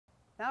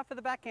Now for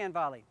the backhand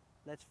volley.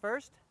 Let's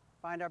first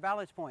find our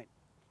balance point.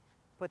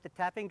 Put the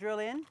tapping drill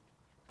in,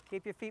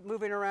 keep your feet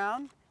moving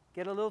around,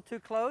 get a little too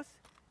close,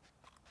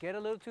 get a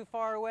little too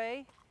far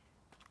away.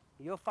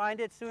 You'll find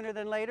it sooner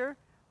than later,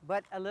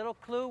 but a little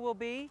clue will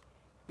be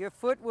your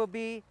foot will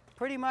be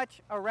pretty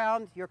much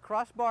around your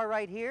crossbar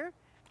right here.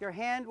 Your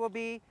hand will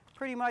be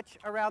pretty much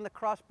around the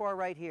crossbar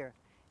right here.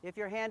 If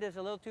your hand is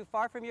a little too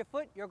far from your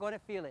foot, you're going to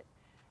feel it.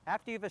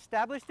 After you've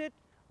established it,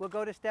 we'll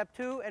go to step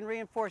 2 and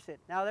reinforce it.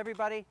 Now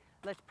everybody,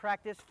 let's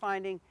practice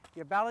finding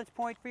your balance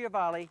point for your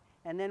volley,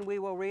 and then we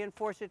will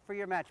reinforce it for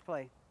your match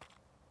play.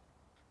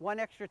 One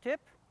extra tip,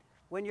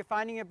 when you're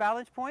finding your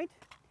balance point,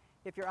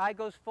 if your eye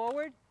goes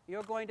forward,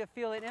 you're going to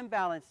feel an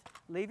imbalance.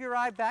 Leave your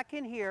eye back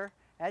in here.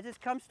 As it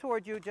comes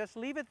towards you, just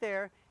leave it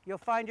there. You'll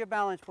find your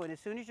balance point.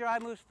 As soon as your eye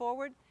moves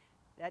forward,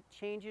 that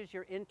changes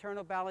your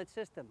internal balance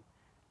system.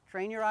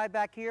 Train your eye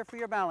back here for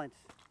your balance.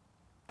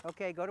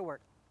 Okay, go to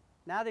work.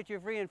 Now that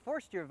you've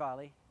reinforced your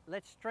volley,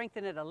 let's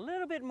strengthen it a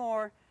little bit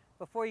more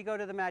before you go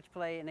to the match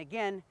play. And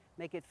again,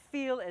 make it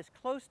feel as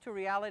close to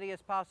reality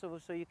as possible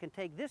so you can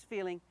take this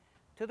feeling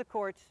to the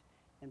courts,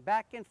 and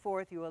back and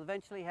forth you will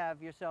eventually have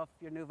yourself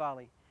your new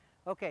volley.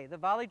 Okay, the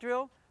volley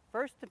drill,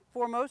 first and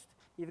foremost,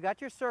 you've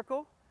got your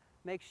circle.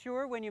 Make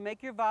sure when you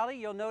make your volley,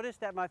 you'll notice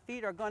that my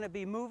feet are going to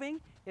be moving.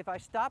 If I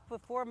stop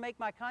before I make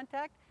my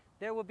contact,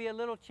 there will be a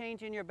little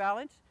change in your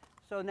balance.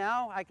 So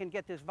now I can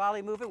get this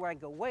volley moving where I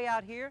can go way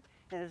out here.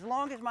 And as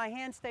long as my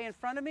hands stay in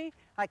front of me,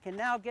 I can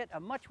now get a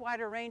much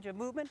wider range of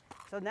movement.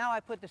 So now I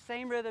put the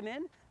same rhythm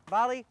in.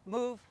 Volley,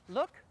 move,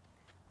 look.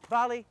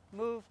 Volley,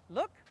 move,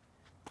 look.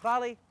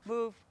 Volley,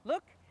 move,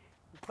 look.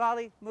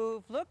 Volley,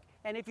 move, look.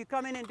 And if you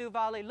come in and do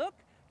volley, look,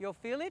 you'll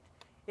feel it.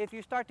 If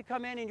you start to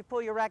come in and you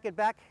pull your racket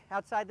back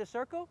outside the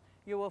circle,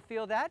 you will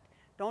feel that.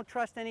 Don't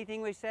trust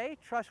anything we say.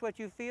 Trust what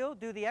you feel.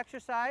 Do the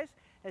exercise.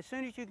 As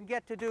soon as you can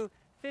get to do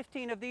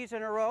 15 of these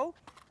in a row,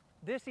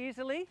 this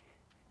easily,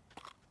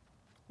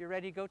 you're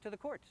ready to go to the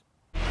courts.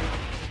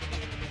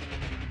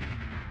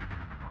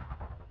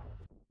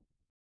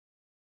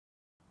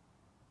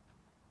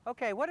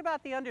 Okay, what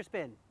about the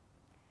underspin?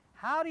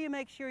 How do you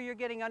make sure you're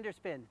getting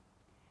underspin?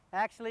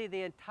 Actually,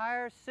 the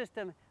entire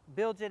system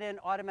builds it in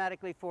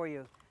automatically for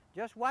you.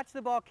 Just watch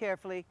the ball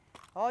carefully.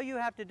 All you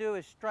have to do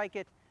is strike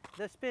it.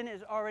 The spin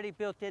is already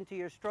built into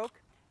your stroke.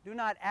 Do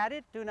not add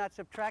it, do not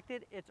subtract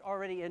it, it's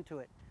already into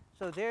it.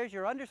 So there's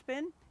your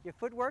underspin, your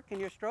footwork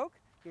and your stroke.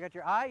 You got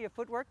your eye, your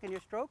footwork and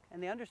your stroke,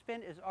 and the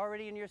underspin is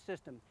already in your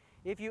system.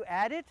 If you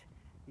add it,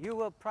 you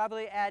will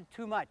probably add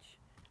too much.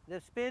 The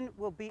spin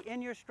will be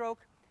in your stroke.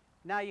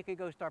 Now you can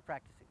go start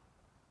practicing.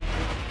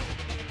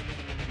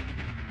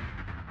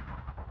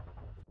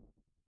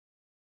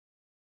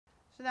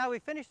 So now we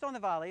finished on the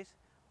volleys,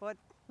 but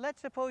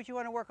let's suppose you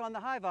want to work on the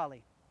high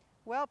volley.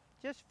 Well,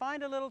 just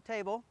find a little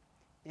table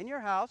in your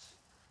house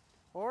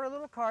or a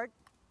little cart,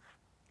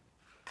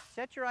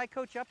 set your eye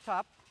coach up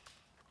top,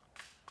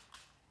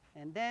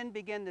 and then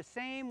begin the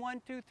same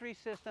 1, 2, 3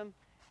 system.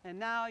 And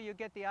now you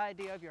get the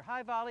idea of your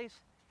high volleys,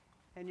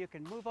 and you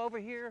can move over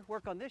here,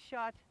 work on this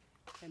shot,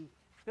 and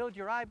build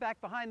your eye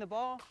back behind the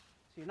ball so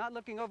you're not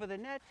looking over the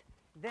net.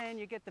 Then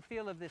you get the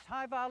feel of this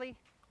high volley.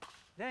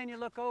 Then you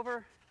look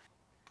over.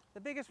 The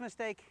biggest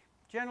mistake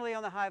generally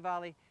on the high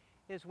volley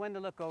is when to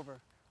look over.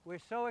 We're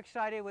so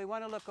excited we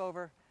want to look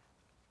over.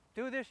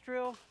 Do this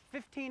drill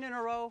 15 in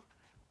a row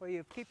where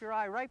you keep your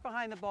eye right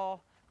behind the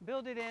ball,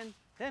 build it in,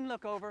 then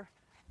look over,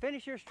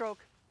 finish your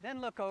stroke, then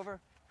look over,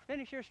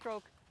 finish your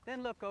stroke,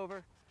 then look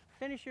over,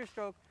 finish your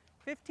stroke.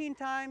 15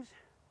 times,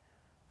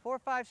 4,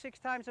 5, 6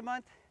 times a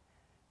month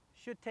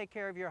should take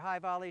care of your high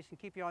volleys and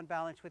keep you on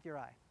balance with your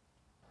eye.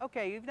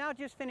 Okay, you've now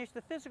just finished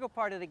the physical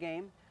part of the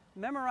game,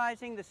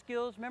 memorizing the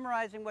skills,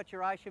 memorizing what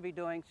your eye should be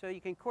doing so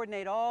you can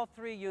coordinate all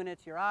 3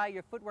 units, your eye,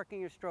 your footwork,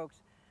 and your strokes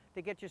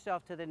to get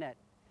yourself to the net.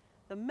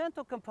 The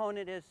mental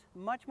component is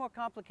much more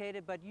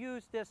complicated, but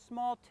use this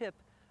small tip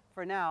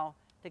for now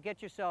to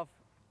get yourself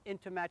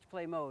into match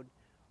play mode.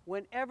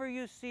 Whenever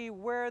you see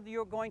where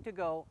you're going to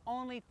go,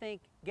 only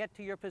think get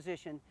to your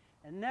position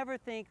and never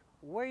think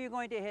where you're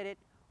going to hit it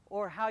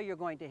or how you're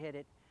going to hit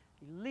it.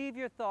 Leave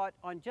your thought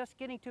on just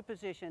getting to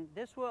position.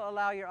 This will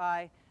allow your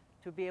eye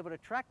to be able to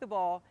track the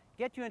ball,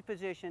 get you in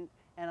position,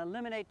 and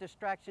eliminate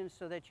distractions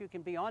so that you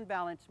can be on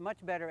balance much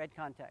better at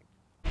contact.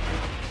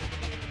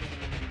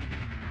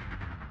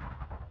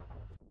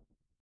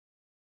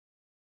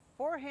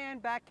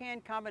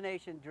 Forehand-backhand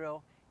combination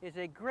drill is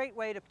a great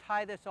way to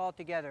tie this all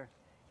together.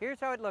 Here's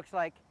how it looks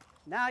like.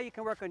 Now you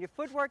can work on your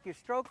footwork, your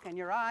stroke, and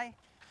your eye.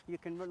 You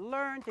can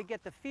learn to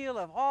get the feel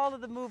of all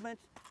of the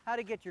movements, how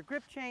to get your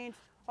grip change,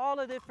 all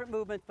the different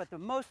movements, but the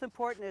most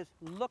important is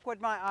look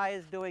what my eye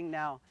is doing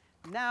now.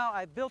 Now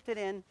I built it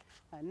in.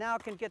 I now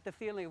can get the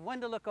feeling of when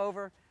to look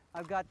over.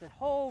 I've got the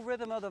whole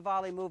rhythm of the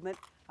volley movement.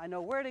 I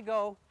know where to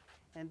go.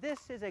 And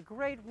this is a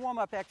great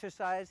warm-up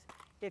exercise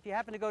if you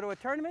happen to go to a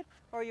tournament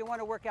or you want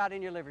to work out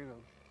in your living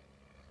room.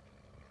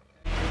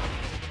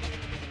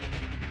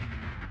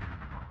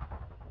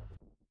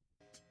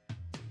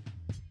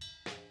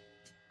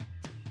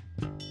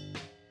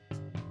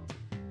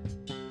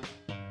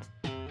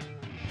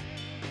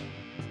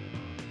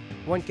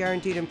 Want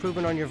guaranteed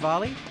improvement on your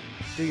volley?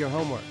 Do your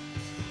homework.